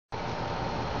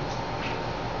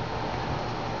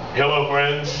Hello,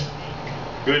 friends.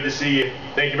 Good to see you.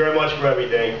 Thank you very much for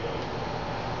everything.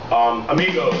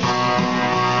 Amigos.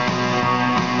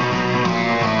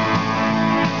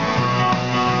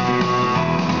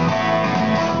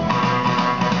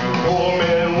 The poor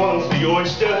man wants the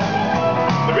oyster,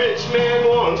 the rich man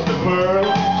wants the pearl,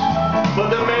 but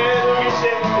the man who you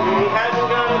say he hasn't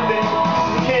got a thing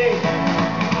is the king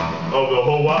of the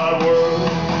whole wide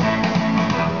world.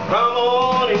 Come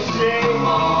on and sing,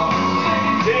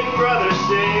 sing, brother,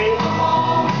 sing.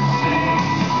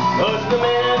 Cause the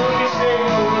man who you sing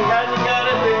he hasn't got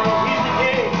a thing, he's the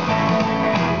king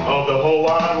of the whole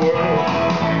wide world.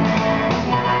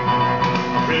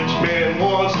 Rich man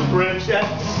wants a princess,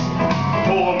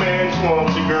 poor man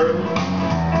wants a girl,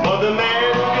 but the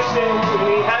man who you sing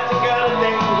he hasn't got a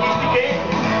thing, he's the king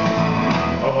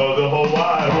of the whole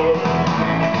wide world.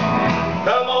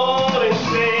 Come on and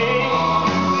sing,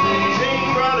 sing,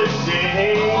 brother,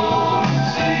 sing.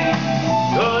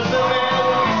 Cause the man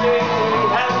who you sing he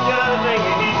hasn't got a thing,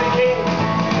 he's the king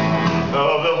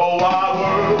of the whole wide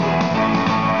world.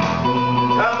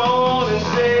 Come on and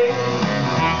sing,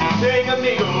 sing,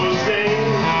 amigos, sing.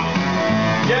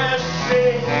 Yes,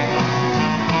 sing,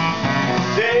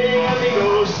 sing,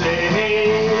 amigos, sing.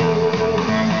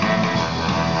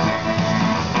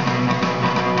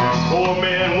 Poor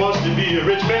man wants to be a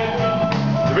rich man,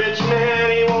 the rich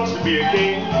man he wants to be a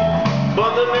king,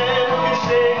 but the man who can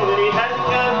sing that he hasn't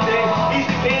got a thing, he's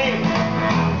the king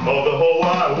of the whole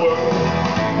wide world.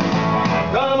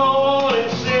 Come on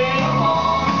and sing,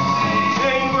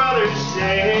 sing, brother,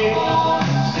 sing.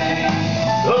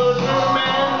 Cause the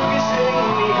man who can sing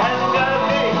that he hasn't got a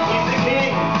thing, he's the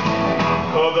king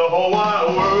of the whole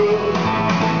wide world.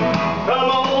 Come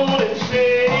on and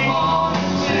sing,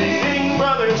 sing,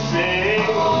 brother, sing.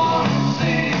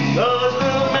 Cause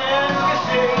the man who can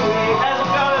sing that he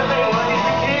hasn't got a thing, but he's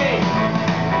the king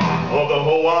of the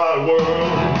whole wide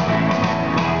world,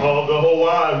 of the whole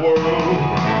wide world,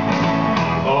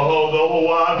 of the whole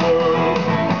wide world.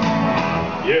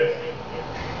 Yeah.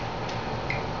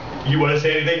 You want to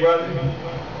say anything, brother?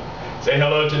 Say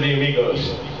hello to the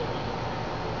amigos.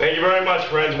 Thank you very much,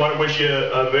 friends. I want to wish you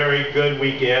a very good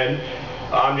weekend.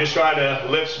 I'm just trying to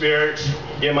lift spirits,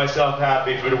 get myself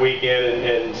happy for the weekend,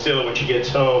 and still when she gets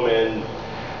home, and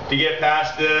to get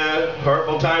past the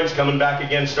hurtful times coming back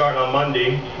again starting on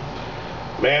Monday.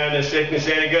 Man, the sickness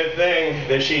ain't a good thing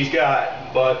that she's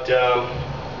got, but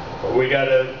we got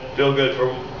to feel good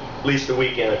for at least the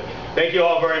weekend. Thank you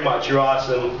all very much. You're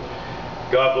awesome.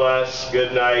 God bless.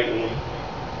 Good night, and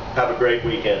have a great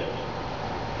weekend.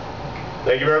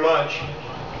 Thank you very much.